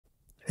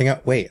Hang on,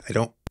 wait,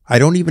 I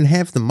don't even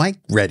have the mic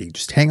ready.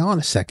 Just hang on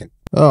a second.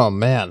 Oh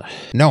man.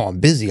 No, I'm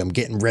busy. I'm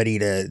getting ready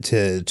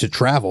to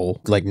travel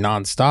like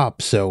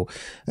nonstop. So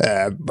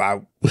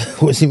I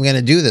wasn't even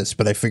gonna do this,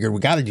 but I figured we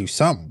gotta do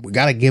something. We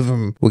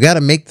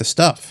gotta make the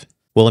stuff.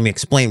 Well, let me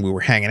explain. We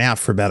were hanging out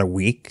for about a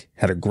week,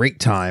 had a great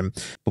time,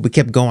 but we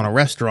kept going to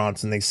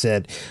restaurants and they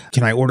said,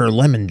 "Can I order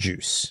lemon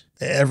juice?"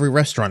 Every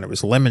restaurant, it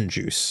was lemon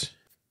juice.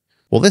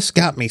 Well, this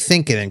got me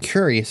thinking and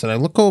curious, and I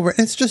look over and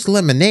it's just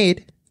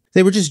lemonade.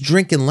 They were just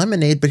drinking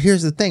lemonade, but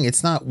here's the thing.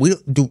 It's not,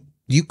 do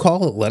you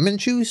call it lemon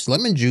juice?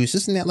 Lemon juice,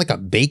 isn't that like a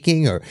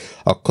baking or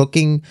a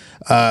cooking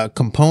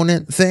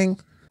component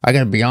thing? I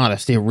gotta be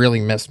honest, it really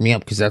messed me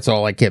up because that's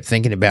all I kept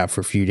thinking about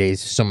for a few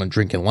days is someone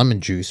drinking lemon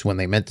juice when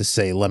they meant to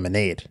say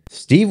lemonade.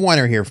 Steve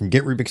Weiner here from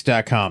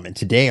GetRubix.com, and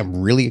today I'm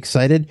really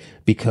excited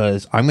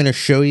because I'm going to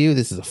show you,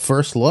 this is a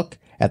first look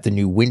at the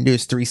new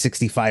Windows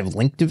 365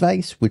 Link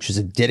device, which is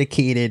a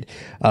dedicated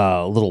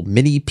little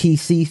mini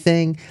PC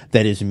thing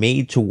that is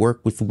made to work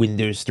with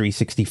Windows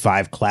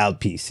 365 Cloud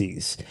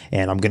PCs.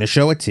 And I'm going to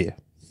show it to you.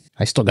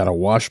 I still got to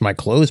wash my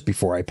clothes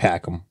before I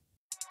pack them.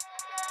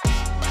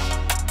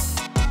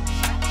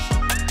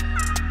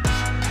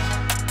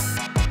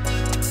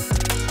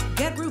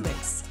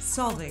 GetRubix,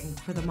 solving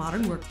for the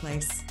modern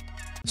workplace.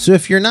 So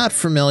if you're not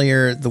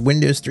familiar, the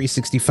Windows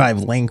 365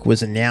 Link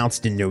was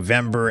announced in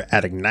November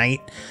at Ignite.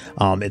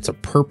 It's a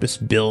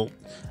purpose-built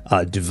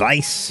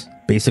device,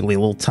 basically a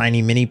little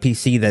tiny mini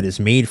PC that is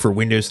made for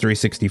Windows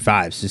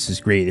 365. So this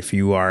is great if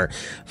you are,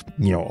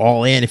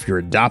 all in, if you're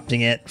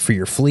adopting it for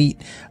your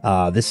fleet.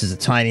 This is a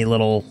tiny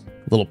little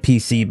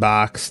PC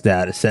box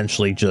that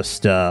essentially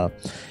just,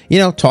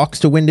 talks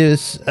to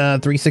Windows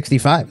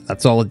 365.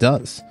 That's all it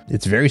does.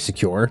 It's very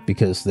secure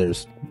because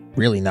there's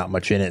really not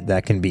much in it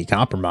that can be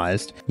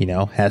compromised.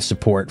 Has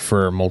support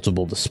for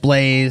multiple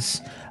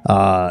displays,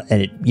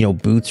 and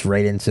it boots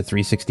right into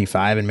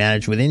 365 and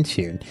managed with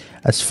Intune.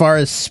 As far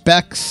as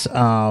specs, they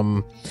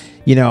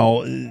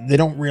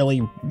don't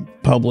really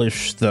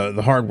publish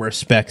the hardware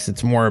specs.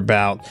 It's more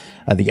about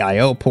the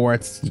I/O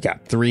ports. You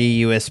got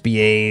 3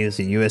 USB-A's,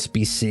 a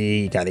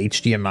USB-C, you got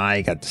HDMI,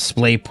 you got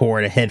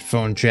DisplayPort, a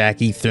headphone jack,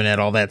 Ethernet,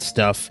 all that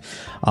stuff.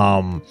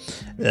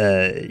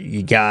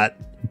 You got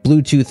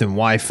Bluetooth and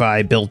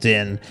Wi-Fi built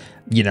in,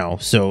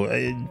 so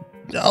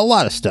a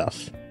lot of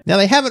stuff. Now,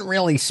 they haven't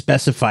really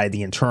specified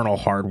the internal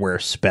hardware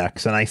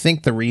specs, and I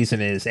think the reason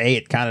is, A,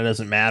 it kind of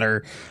doesn't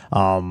matter.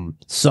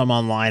 Some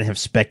online have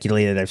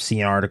speculated, I've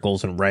seen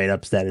articles and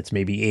write-ups that it's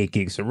maybe 8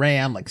 gigs of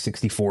RAM, like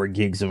 64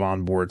 gigs of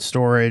onboard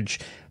storage.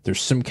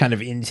 There's some kind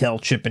of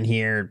Intel chip in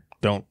here.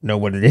 Don't know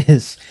what it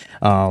is.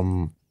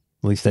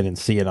 At least I didn't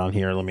see it on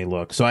here. Let me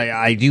look. So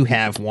I do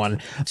have one.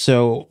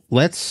 So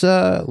let's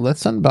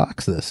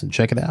unbox this and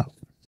check it out.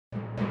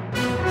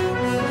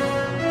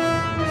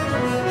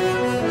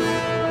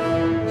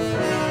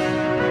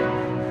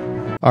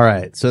 All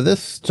right. So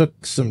this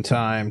took some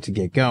time to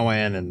get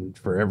going and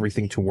for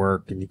everything to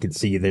work. And you can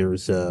see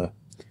there's some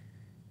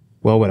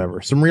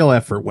real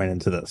effort went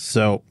into this.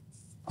 So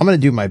I'm going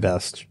to do my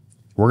best.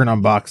 We're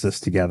going to unbox this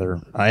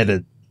together. I had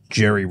to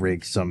jerry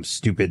rig some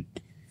stupid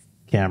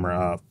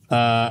camera up.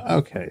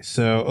 Okay,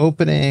 so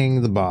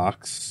opening the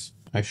box.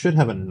 I should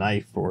have a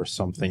knife or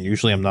something.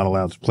 Usually I'm not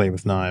allowed to play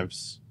with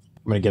knives.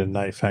 I'm gonna get a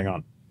knife, hang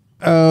on.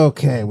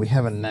 Okay, we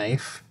have a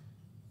knife.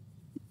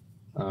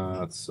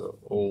 It's an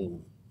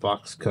old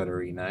box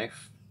cuttery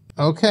knife.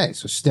 Okay,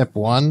 so step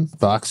 1,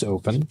 box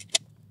open.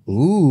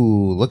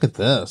 Ooh, look at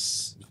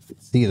this. You can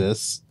see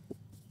this.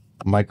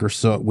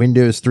 Microsoft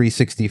Windows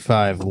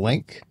 365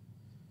 Link.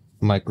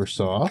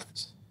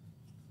 Microsoft.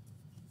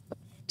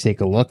 Take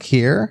a look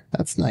here.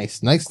 That's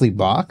nice. Nicely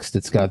boxed.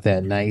 It's got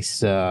that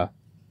nice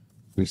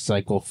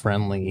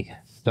recycle-friendly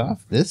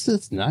stuff. This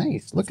is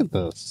nice. Look at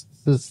this.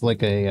 This is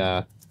like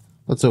a...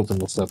 let's open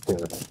this up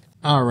there.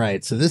 All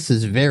right, so this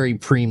is very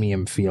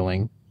premium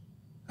feeling.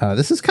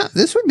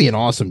 This would be an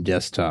awesome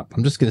desktop.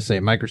 I'm just going to say,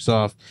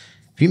 Microsoft,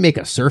 if you make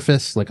a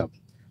Surface, like a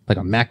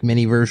Mac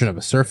Mini version of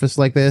a Surface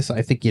like this,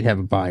 I think you'd have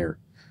a buyer.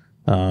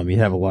 You'd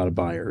have a lot of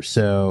buyers.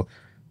 So...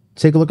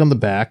 take a look on the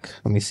back.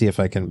 Let me see if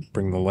I can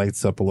bring the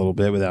lights up a little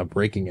bit without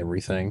breaking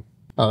everything.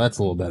 Oh, that's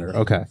a little better.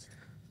 Okay.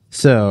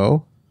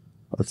 So,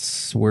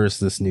 where's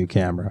this new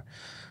camera?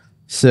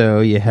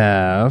 So you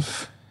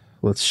have,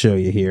 let's show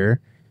you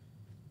here,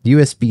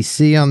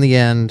 USB-C on the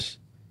end,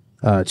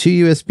 2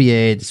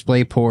 USB-A,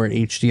 DisplayPort,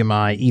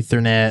 HDMI,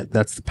 Ethernet.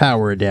 That's the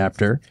power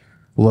adapter.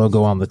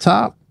 Logo on the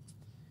top.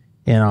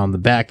 And on the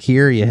back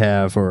here you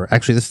have, or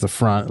actually this is the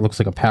front. It looks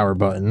like a power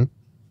button,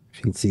 if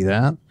you can see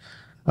that.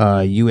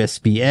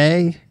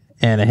 USB-A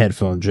and a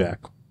headphone jack.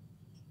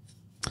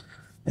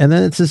 And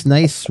then it's this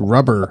nice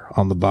rubber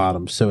on the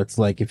bottom. So it's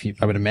like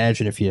I would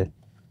imagine if you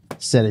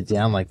set it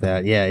down like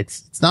that, yeah,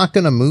 it's not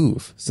going to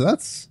move. So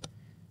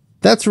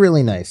that's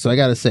really nice. So I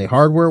got to say,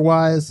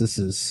 hardware-wise, this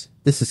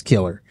is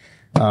killer.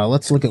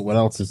 Let's look at what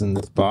else is in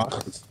this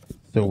box.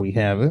 So we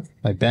have it.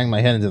 I banged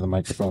my head into the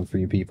microphone for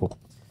you people.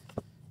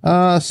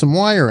 Some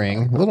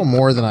wiring, a little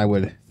more than I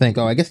would think.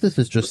 Oh, I guess this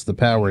is just the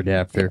power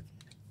adapter.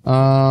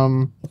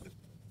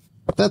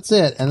 But that's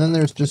it. And then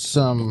there's just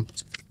some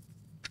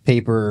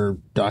paper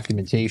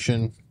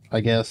documentation, I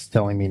guess,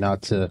 telling me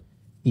not to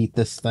eat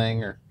this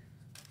thing or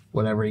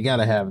whatever. You got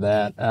to have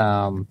that.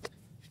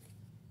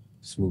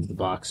 Just move the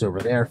box over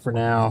there for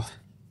now.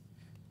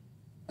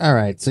 All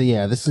right. So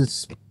yeah, this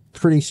is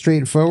pretty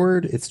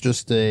straightforward. It's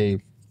just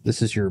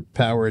this is your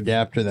power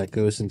adapter that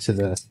goes into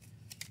the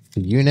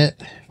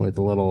unit with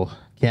a little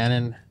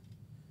Canon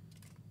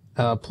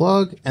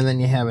plug. And then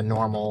you have a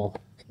normal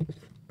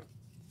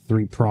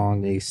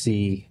 3-prong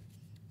AC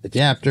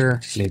adapter.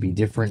 Maybe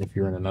different if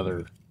you're in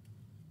another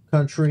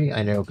country.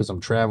 I know because I'm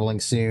traveling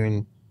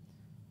soon.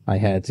 I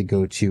had to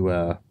go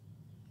to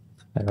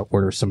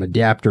order some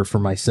adapter for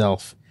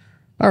myself.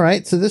 All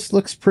right, so this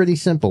looks pretty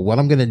simple. What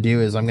I'm going to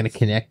do is I'm going to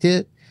connect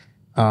it.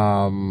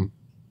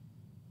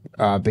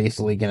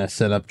 Basically going to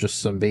set up just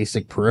some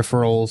basic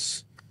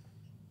peripherals.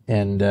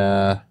 And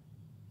I'm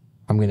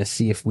going to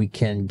see if we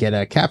can get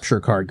a capture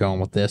card going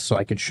with this so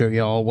I could show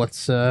you all what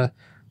it's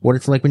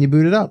like when you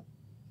boot it up.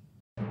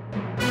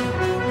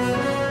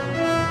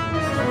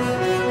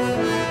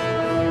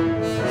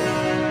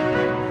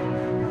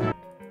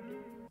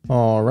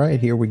 All right,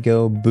 here we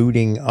go,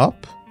 booting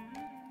up.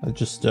 I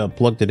just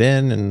plugged it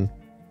in and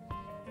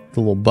the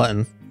little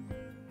button.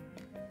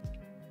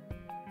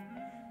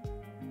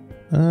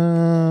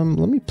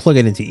 Let me plug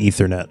it into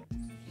Ethernet.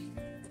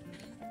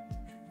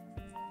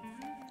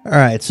 All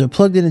right, so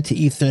plugged it into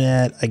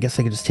Ethernet. I guess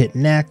I could just hit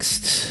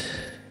next.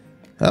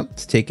 Oh,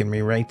 it's taking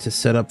me right to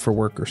set up for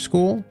work or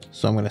school.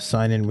 So I'm going to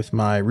sign in with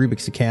my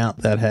Rubix account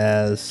that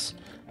has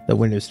the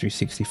Windows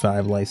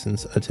 365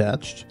 license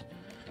attached.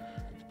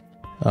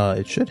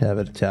 It should have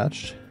it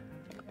attached.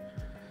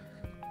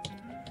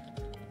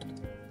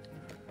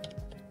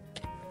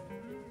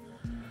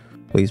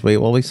 Please wait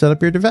while we set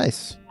up your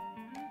device.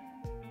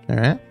 All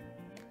right.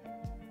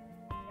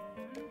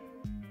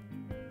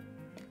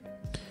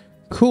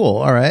 Cool.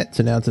 All right.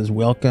 So now it says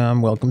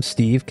welcome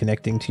Steve,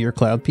 connecting to your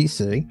Cloud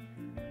PC.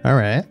 All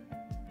right.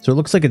 So it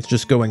looks like it's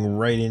just going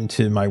right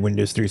into my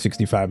Windows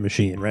 365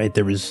 machine, right?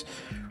 There was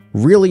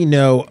really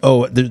no,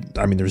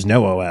 there's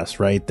no OS,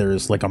 right?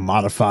 There's like a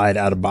modified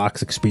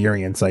out-of-box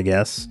experience, I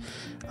guess.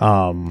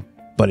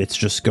 But it's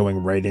just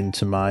going right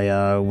into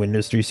my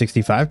Windows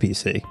 365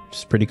 PC, which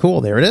is pretty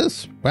cool. There it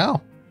is.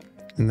 Wow.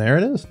 And there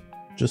it is.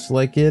 Just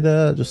like it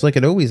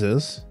always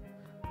is.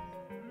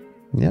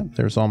 Yeah,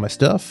 there's all my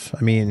stuff.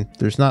 I mean,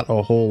 there's not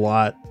a whole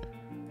lot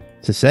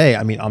to say.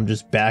 I mean, I'm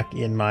just back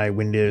in my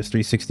Windows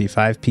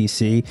 365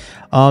 PC.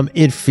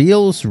 It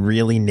feels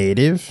really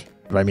native.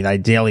 I mean, I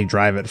daily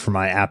drive it for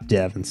my app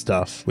dev and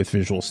stuff with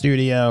Visual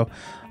Studio.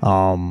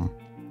 You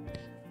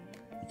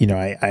know,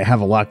 I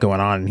have a lot going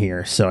on in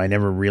here, so I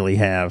never really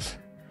have,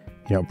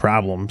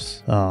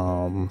 problems.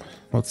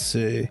 Let's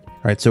see.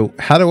 All right, so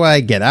how do I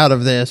get out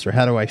of this, or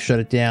how do I shut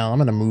it down? I'm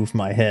going to move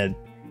my head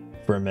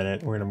for a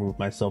minute. We're going to move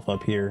myself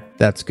up here.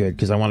 That's good,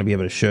 because I want to be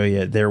able to show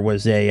you. There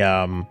was a,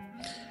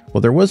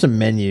 there was a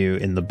menu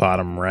in the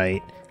bottom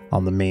right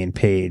on the main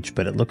page,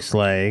 but it looks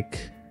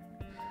like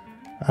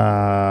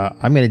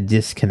I'm going to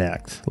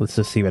disconnect. Let's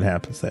just see what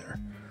happens there.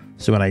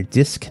 So when I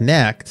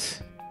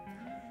disconnect,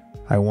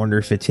 I wonder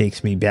if it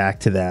takes me back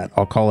to that.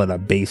 I'll call it a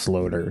base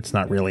loader. It's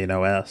not really an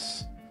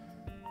OS.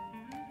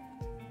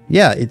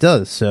 Yeah, it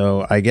does.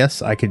 So I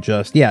guess I could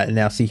just, yeah,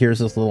 now see, here's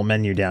this little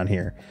menu down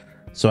here.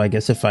 So I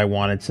guess if I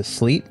wanted to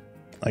sleep,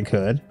 I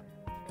could.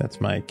 That's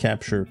my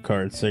capture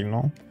card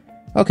signal.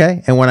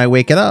 Okay, and when I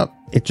wake it up,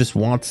 it just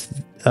wants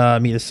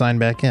me to sign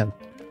back in.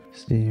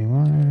 Steve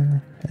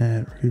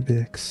at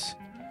RubixDev.com.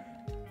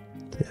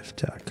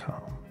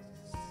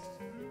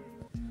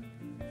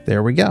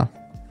 There we go.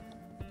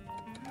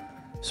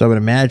 So I would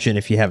imagine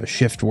if you have a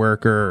shift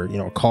worker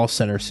or, a call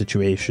center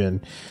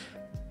situation,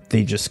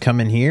 they just come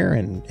in here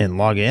and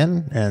log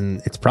in,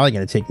 and it's probably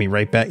going to take me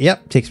right back.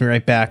 Yep, takes me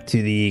right back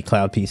to the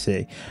Cloud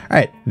PC. All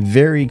right,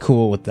 very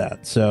cool with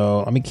that.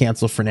 So let me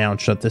cancel for now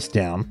and shut this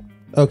down.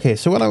 Okay,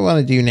 so what I want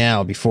to do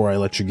now before I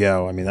let you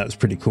go, I mean, that was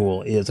pretty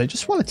cool, is I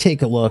just want to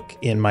take a look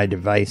in my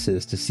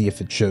devices to see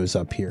if it shows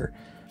up here.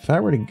 If I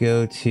were to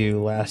go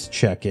to last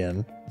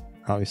check-in,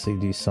 obviously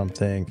do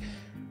something.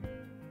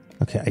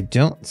 Okay, I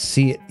don't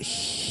see it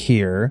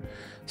here.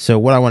 So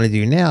what I want to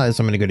do now is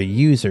I'm going to go to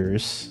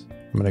users.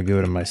 I'm going to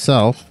go to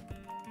myself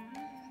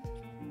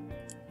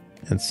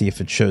and see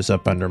if it shows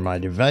up under my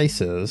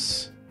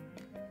devices.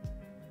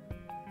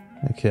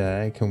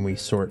 Okay, can we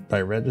sort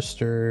by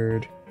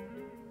registered?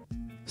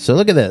 So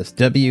look at this,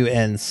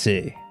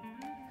 WNC.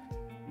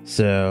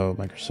 So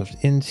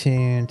Microsoft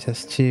Intune,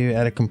 test 2,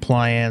 added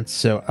compliance.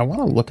 So I want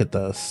to look at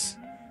this.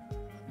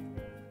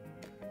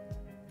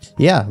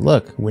 Yeah,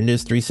 look,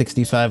 Windows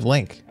 365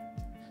 link.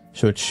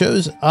 So it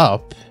shows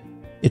up.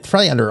 It's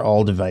probably under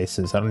all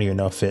devices. I don't even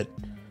know if it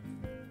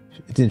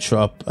didn't show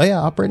up. Oh yeah,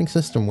 operating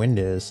system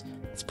Windows.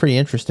 It's pretty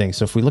interesting.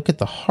 So if we look at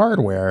the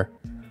hardware,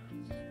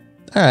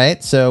 all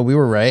right, so we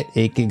were right,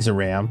 8 gigs of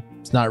RAM.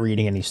 It's not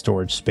reading any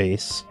storage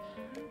space.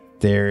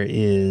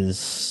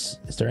 Is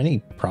there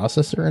any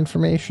processor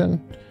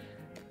information?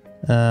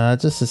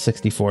 Just a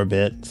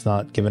 64-bit. It's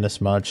not giving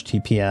us much.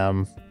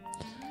 TPM.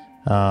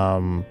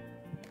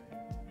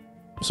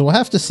 So we'll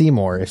have to see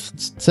more. If it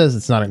says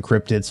it's not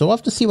encrypted, so we'll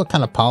have to see what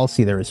kind of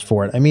policy there is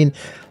for it. I mean,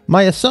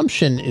 my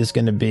assumption is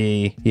going to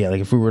be, yeah,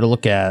 like if we were to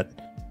look at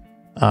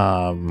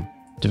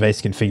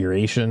device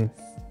configuration,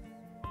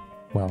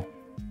 well,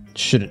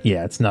 shouldn't,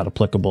 yeah, it's not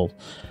applicable.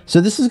 So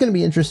this is going to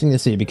be interesting to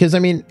see, because I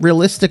mean,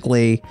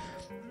 realistically,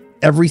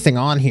 everything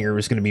on here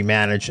is going to be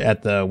managed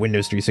at the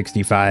Windows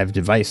 365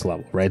 device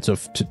level, right? So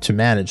to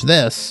manage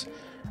this,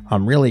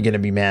 I'm really going to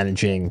be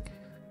managing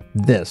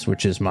this,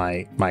 which is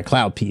my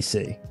Cloud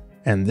PC.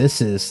 And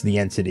this is the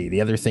entity.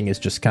 The other thing is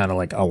just kind of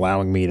like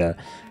allowing me to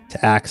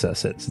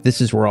access it. So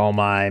this is where all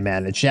my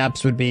managed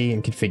apps would be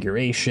and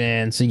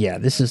configuration. So yeah,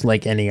 this is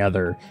like any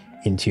other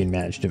Intune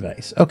managed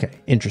device. Okay,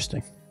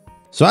 interesting.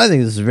 So I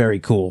think this is very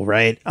cool,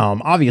 right?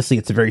 Obviously,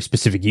 it's a very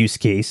specific use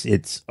case.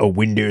 It's a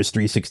Windows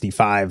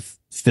 365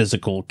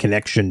 physical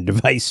connection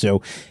device.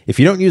 So if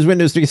you don't use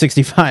Windows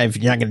 365,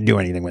 you're not going to do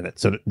anything with it.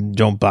 So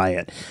don't buy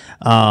it.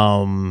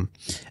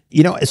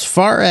 You know, as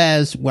far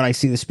as what I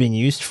see this being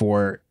used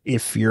for,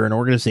 if you're an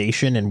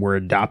organization and we're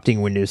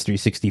adopting Windows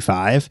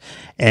 365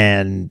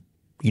 and,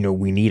 you know,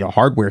 we need a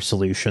hardware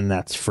solution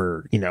that's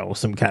for, you know,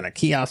 some kind of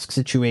kiosk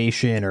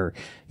situation or,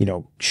 you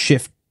know,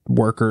 shift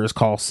workers,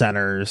 call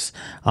centers,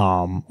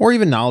 or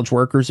even knowledge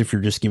workers, if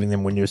you're just giving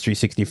them Windows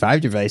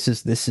 365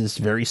 devices, this is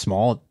very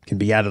small. It can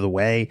be out of the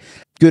way.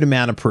 Good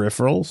amount of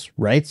peripherals,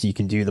 right? So you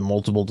can do the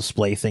multiple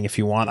display thing if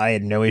you want. I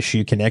had no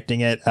issue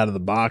connecting it out of the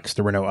box.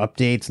 There were no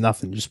updates,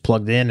 nothing, just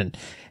plugged in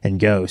and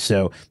go.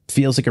 So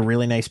feels like a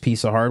really nice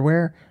piece of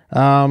hardware.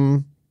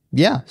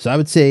 Yeah, so I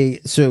would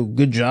say, so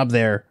good job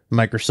there,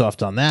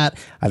 Microsoft, on that.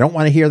 I don't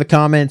want to hear the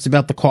comments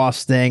about the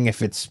cost thing.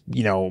 If it's,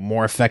 you know,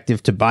 more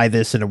effective to buy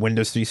this in a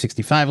Windows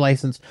 365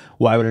 license,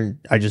 why wouldn't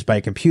I just buy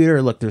a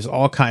computer? Look, there's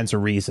all kinds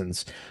of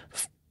reasons,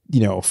 you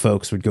know,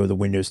 folks would go the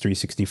Windows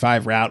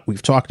 365 route.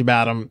 We've talked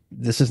about them.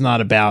 This is not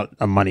about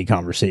a money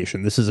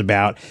conversation. This is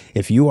about,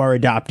 if you are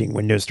adopting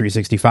Windows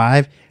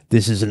 365,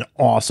 this is an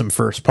awesome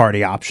first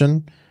party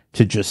option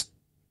to just,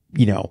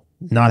 you know,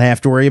 not have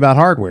to worry about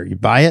hardware. You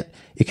buy it,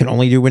 it can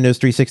only do Windows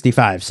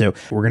 365. So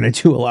we're going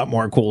to do a lot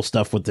more cool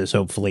stuff with this,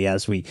 hopefully,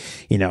 as we,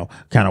 you know,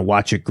 kind of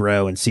watch it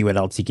grow and see what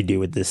else you can do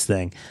with this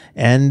thing.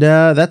 And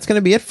that's going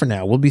to be it for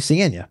now. We'll be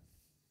seeing you.